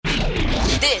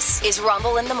This is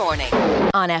Rumble in the Morning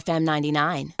on FM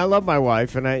 99. I love my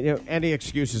wife, and any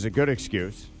excuse is a good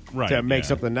excuse to make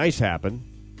something nice happen.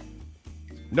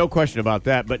 No question about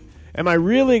that. But am I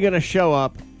really going to show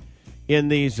up in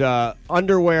these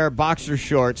underwear boxer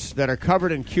shorts that are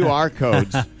covered in QR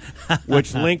codes,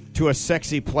 which link to a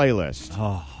sexy playlist?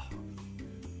 Oh.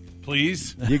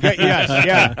 Please? You get yes,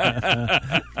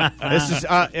 yeah. This is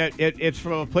it's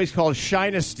from a place called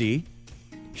Shinesty,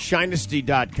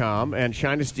 Shinesty.com, and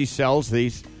Shinesty sells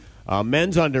these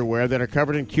men's underwear that are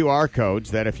covered in QR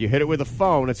codes that if you hit it with a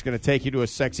phone, it's going to take you to a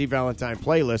sexy Valentine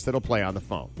playlist that'll play on the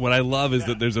phone. What I love is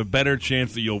that there's a better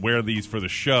chance that you'll wear these for the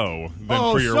show than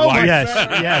for your so wife.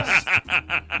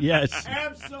 Yes.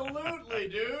 Absolutely,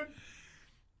 dude.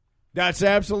 That's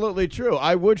absolutely true.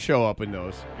 I would show up in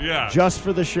those. Yeah. Just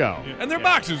for the show. Yeah. And they're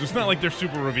boxers. It's not like they're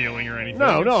super revealing or anything.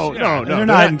 No. They're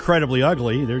not incredibly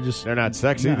ugly. They're not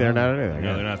sexy. No. They're not anything.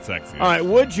 No, they're not sexy. All right,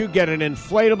 would you get an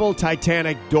inflatable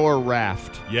Titanic door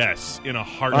raft? Yes, in a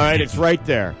heartbeat. All right, it's right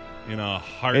there. In a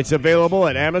heartbeat. It's available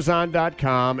at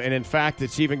Amazon.com, and in fact,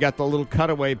 it's even got the little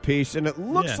cutaway piece, and it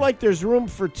looks like there's room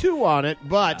for two on it,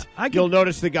 but you'll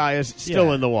notice the guy is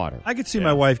still in the water. I could see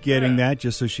my wife getting that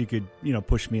just so she could,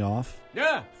 push me off.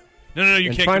 Yeah. No, you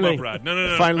and can't finally, come up, Rod.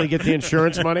 No. Finally get the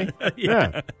insurance money?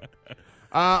 Yeah.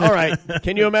 All right.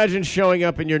 Can you imagine showing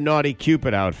up in your Naughty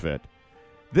Cupid outfit?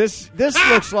 This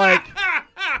looks like...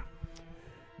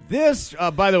 This,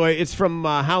 by the way, it's from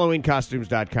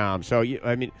HalloweenCostumes.com. So,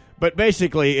 but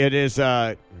basically it is...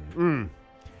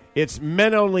 It's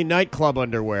men-only nightclub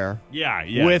underwear.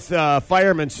 Yeah. With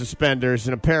fireman suspenders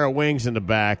and a pair of wings in the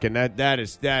back, and that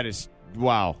is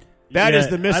wow. That is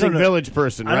the missing village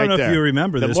person right there. I don't know if you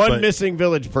remember this, the one missing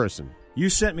village person. You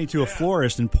sent me to a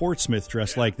florist in Portsmouth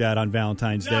dressed like that on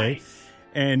Valentine's Day.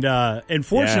 And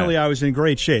fortunately, I was in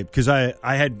great shape because I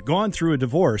had gone through a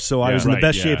divorce, so I was in the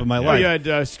best shape of my life. You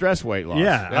had stress weight loss.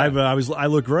 I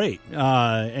look great.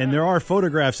 And there are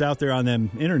photographs out there on them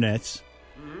internets.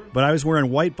 But I was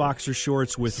wearing white boxer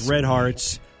shorts with red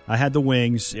hearts. I had the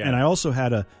wings, and I also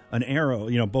had an arrow,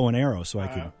 bow and arrow, so I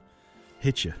could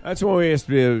hit you. That's when we used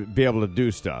to be able to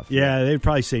do stuff. Yeah, they'd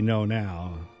probably say no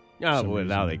now. No, well,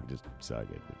 now they can just suck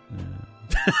it. Yeah.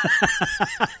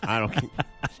 I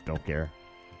don't care.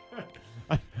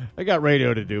 I got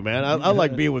radio to do, man. I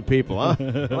like being with people. Huh?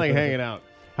 I like hanging out.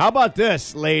 How about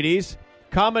this, ladies?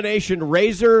 Combination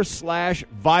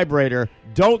razor/vibrator.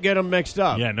 Don't get them mixed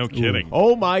up. Yeah, no kidding.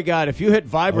 Oh, my God. If you hit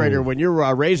vibrator when you're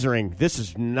razoring, this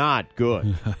is not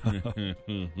good.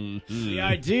 The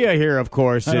idea here, of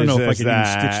course, is I don't know if I can even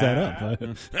stitch that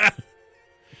up.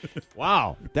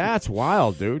 Wow. That's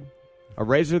wild, dude. A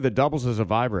razor that doubles as a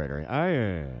vibrator.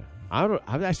 I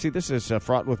see this is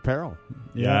fraught with peril.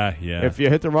 Yeah. If you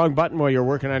hit the wrong button while you're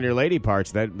working on your lady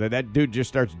parts, that dude just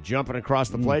starts jumping across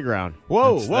the playground.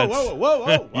 Whoa.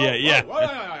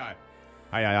 Yeah.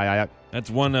 That's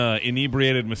one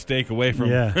inebriated mistake away from...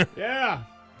 Yeah.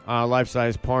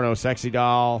 Life-size porno sexy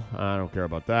doll. I don't care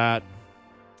about that.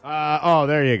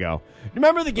 There you go.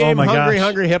 Remember the game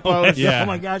Hungry Hippos? Yeah. Oh,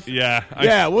 my gosh.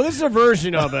 Yeah. Well, this is a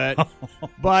version of it,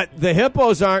 but the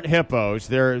hippos aren't hippos.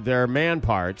 They're man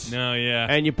parts. No, yeah.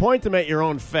 And you point them at your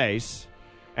own face,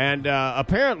 and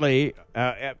apparently,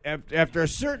 after a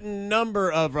certain number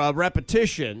of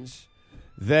repetitions,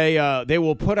 they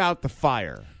will put out the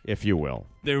fire, if you will.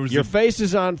 Your face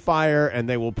is on fire, and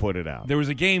they will put it out. There was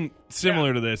a game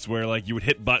similar to this where you would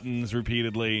hit buttons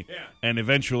repeatedly, and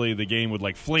eventually the game would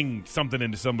fling something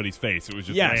into somebody's face. It was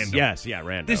just random.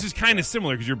 Random. This is kind of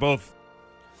similar because you're both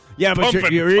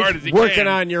but you're as hard as you working can.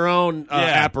 on your own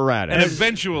apparatus. And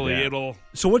eventually it'll...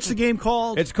 So what's the game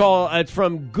called? It's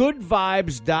from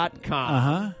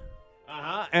goodvibes.com.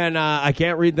 And I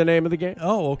can't read the name of the game.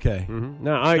 Oh, okay. Mm-hmm.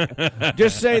 No, I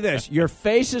just say this: your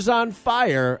face is on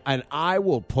fire, and I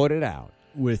will put it out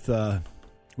with my.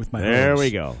 There hose. we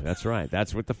go. That's right.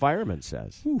 That's what the fireman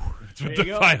says.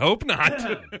 I hope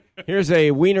not. Here's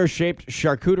a wiener-shaped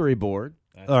charcuterie board.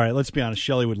 All right, let's be honest.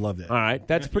 Shelley would love that. All right,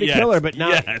 that's pretty killer. But now,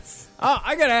 yes.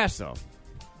 I got to ask though.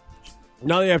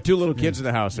 Now that you have two little kids in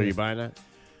the house, are you buying that?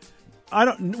 I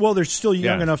don't. Well, they're still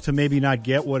young enough to maybe not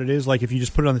get what it is. Like if you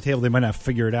just put it on the table, they might not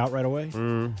figure it out right away.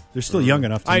 They're still young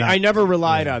enough. To I never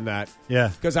relied on that. Yeah,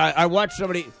 because I watched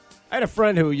somebody. I had a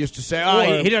friend who used to say,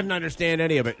 he doesn't understand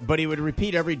any of it, but he would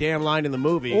repeat every damn line in the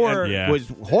movie. It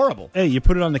was horrible. Hey, you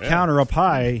put it on the counter up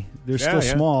high. They're still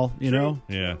small. You know.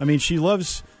 Yeah. I mean, she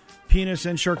loves penis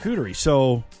and charcuterie,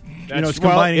 so it's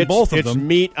combining both of them. It's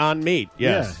meat on meat.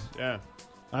 Yes. Yeah.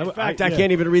 In fact, I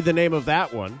can't even read the name of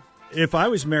that one. If I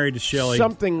was married to Shelley,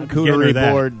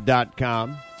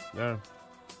 somethingcouterieboard.com. Yeah.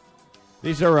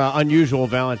 These are unusual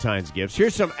Valentine's gifts.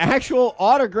 Here's some actual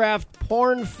autographed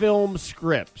porn film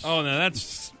scripts. Oh, now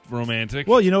that's romantic.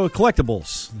 Well,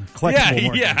 collectibles.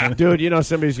 Collectible yeah. Dude,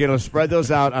 somebody's going to spread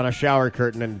those out on a shower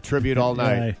curtain and tribute all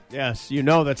night. Right. Yes,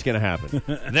 that's going to happen.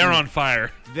 They're on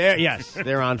fire.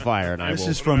 They're on fire. And This I will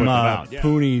is from put them out. Yeah.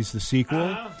 Poonies, the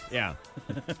sequel. Yeah.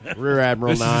 Rear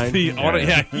Admiral This 9. is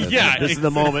the This is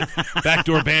the moment.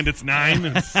 Backdoor Bandits 9.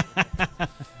 It's-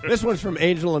 This one's from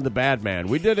Angel and the Bad Man.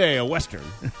 We did a Western.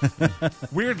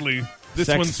 weirdly, this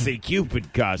Sexy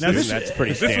Cupid costume. Now That's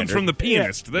pretty this standard. one's from The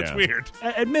Pianist. That's Yeah. weird.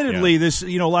 Admittedly, this a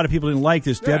lot of people didn't like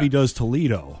this. Debbie Does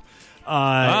Toledo.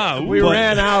 We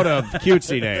ran out of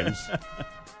cutesy names.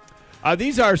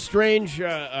 These are strange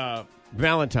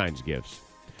Valentine's gifts.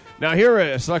 Now, here are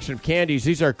a selection of candies.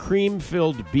 These are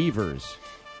cream-filled beavers.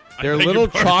 They're beg little your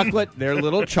pardon? chocolate. They're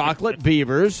little chocolate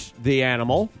beavers. The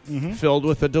animal filled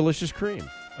with a delicious cream.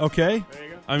 Okay.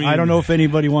 I mean, I don't know if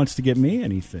anybody wants to get me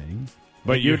anything.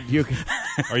 But you can.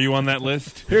 Are you on that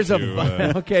list? Here's You,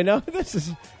 okay. No, this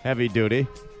is heavy duty.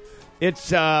 It's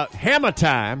hammer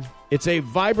time. It's a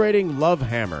vibrating love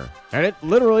hammer, and it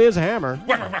literally is a hammer.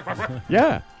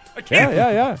 Yeah.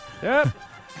 Yeah.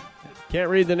 Can't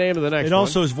read the name of the next It one.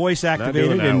 also is voice doing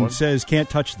activated that and one. says "Can't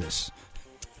touch this."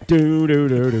 Do do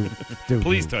do do. do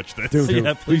Please do. touch this. Do, do.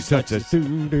 Yeah, Please touch it. Do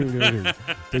do do do.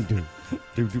 Do do.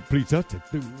 Do do. Please touch it.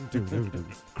 Do do do do.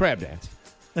 Crab dance.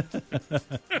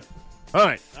 All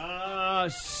right.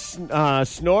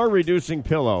 Snore reducing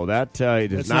pillow. That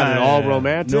is That's not at not- all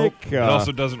romantic. nope. It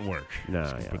also doesn't work. no.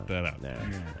 Just put that out. Nah,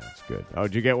 that's good. Oh,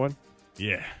 did you get one?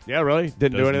 Yeah. Yeah, really?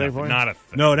 Didn't do Does anything nothing. for you? Not a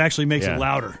thing. No, it actually makes Yeah. it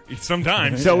louder.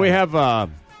 Sometimes. So we have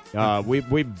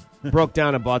we broke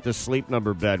down and bought this Sleep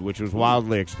Number bed, which was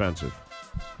wildly expensive.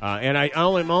 And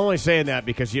I'm only saying that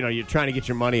because you're trying to get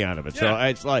your money out of it. So Yeah.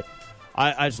 it's like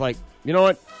I was like, you know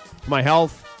what? My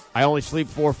health. I only sleep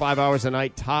 4 or 5 hours a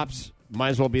night tops. Might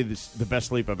as well be the best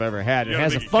sleep I've ever had. You It gotta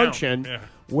has a make it count. function Yeah.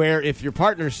 where if your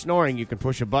partner's snoring, you can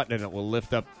push a button and it will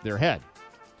lift up their head.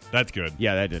 That's good.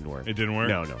 Yeah, that didn't work. It didn't work?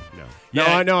 No. Yeah. No,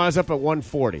 I know. I was up at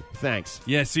 140. Thanks.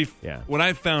 Yeah, see, Yeah. what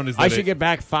I've found is that I should get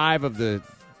back 5 of the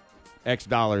X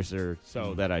dollars or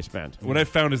so that I spent. what I've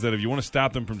found is that if you want to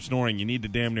stop them from snoring, you need to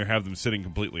damn near have them sitting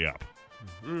completely up.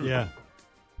 Yeah.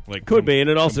 Like Could be, and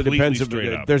it also completely depends.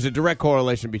 straight up. There's a direct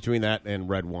correlation between that and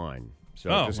red wine. So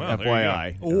Oh, just well, there you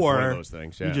FYI. go. It's one of Or those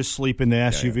things. you Yeah. just sleep in the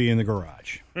SUV in the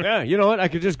garage. Yeah, you know what? I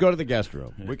could just go to the guest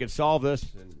room. We could solve this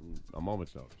in a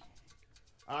moment's notice.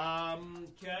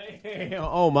 Okay.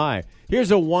 Oh my!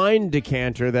 Here's a wine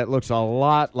decanter that looks a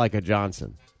lot like a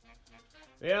Johnson.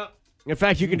 Yeah. In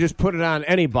fact, you can just put it on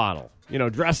any bottle.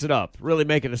 Dress it up. Really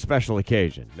make it a special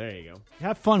occasion. There you go.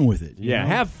 Have fun with it. you Yeah, know?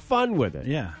 have fun with it.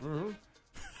 Yeah.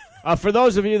 For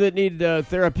those of you that need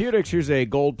therapeutics, here's a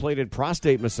gold-plated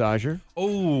prostate massager.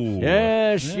 Oh.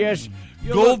 Yes.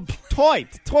 Gold-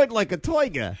 Toit like a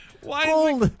toiga. Why is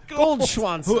Gold, it gold gold?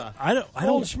 schwanzer. I don't.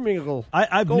 Goldschmiegel.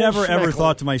 I've Gold never ever schmeckle.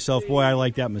 thought to myself, "Boy, I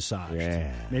like that massage."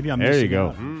 Yeah. Maybe I'm There missing you go.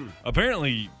 out.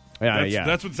 Apparently, Yeah.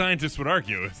 that's what scientists would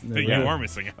argue, is that Yeah. you are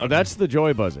missing out. Oh, that's the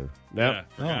joy buzzer. Yeah, Yep.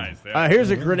 for guys. Here's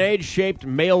a grenade-shaped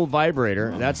male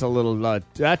vibrator. That's a little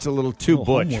too Oh,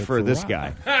 butch homework for for this Rob.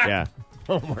 guy. Yeah.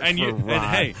 Homework and for and Rob.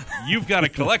 hey, you've got a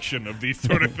collection of these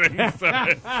sort of things.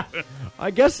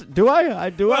 I guess do I?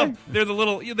 Do I? Well, they're the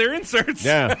little, they're inserts.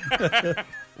 Yeah.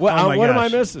 What? Oh my what am I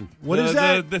gosh. missing? What is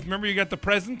that? Remember, you got the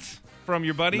presents from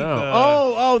your buddy.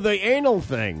 No. The anal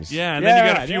things. Yeah, and then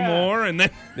you got a few more, and then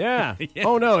Yeah. Yeah.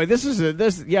 Oh no, this is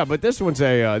this. Yeah, but this one's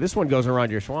this one goes around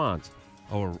your schwanz.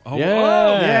 oh,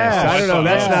 Yes. I don't know.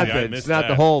 That's not I the. missed It's not the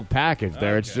that. whole package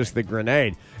there. It's Okay. just the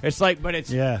grenade. It's like, but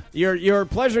it's Yeah. You're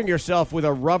pleasuring yourself with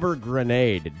a rubber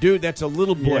grenade, dude. That's a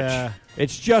little butch. Yeah.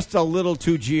 It's just a little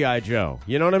too GI Joe.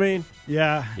 You know what I mean?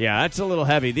 Yeah. Yeah, that's a little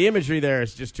heavy. The imagery there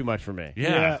is just too much for me.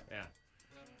 Yeah.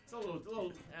 It's a little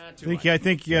too I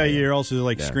think you're also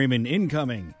like Yeah. screaming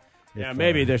incoming. Yeah, If,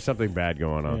 maybe there's something bad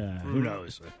going on. Yeah. Who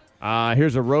knows?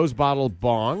 Here's a rose bottle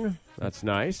bong. That's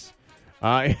nice.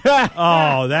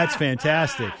 Oh, that's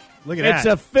fantastic. Look at It's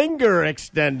that. a finger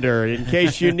extender in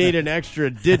case you need an extra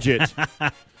digit.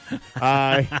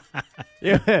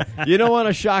 You don't want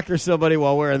to shocker somebody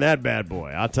while wearing that bad boy.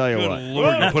 I'll tell you Good what.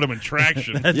 Lord, you put them in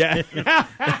traction. Yeah.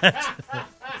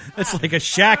 It's like a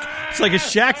shack. It's like a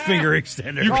shack finger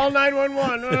extender. Call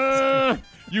 911.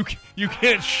 You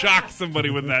can't shock somebody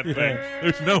with that thing.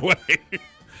 There's no way.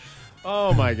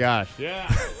 Oh, my gosh.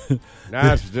 Yeah.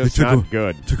 That's just took not a-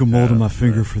 good. Took a mold of my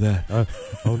finger for that. I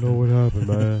don't know what happened,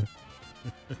 man.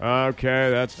 Okay,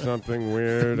 that's something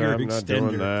weird. Finger I'm not extender.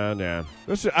 doing that. Yeah.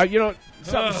 This is,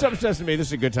 something says to me this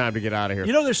is a good time to get out of here.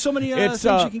 There's so many It's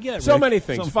things you can get. so Rick. many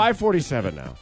things. 5:47 now.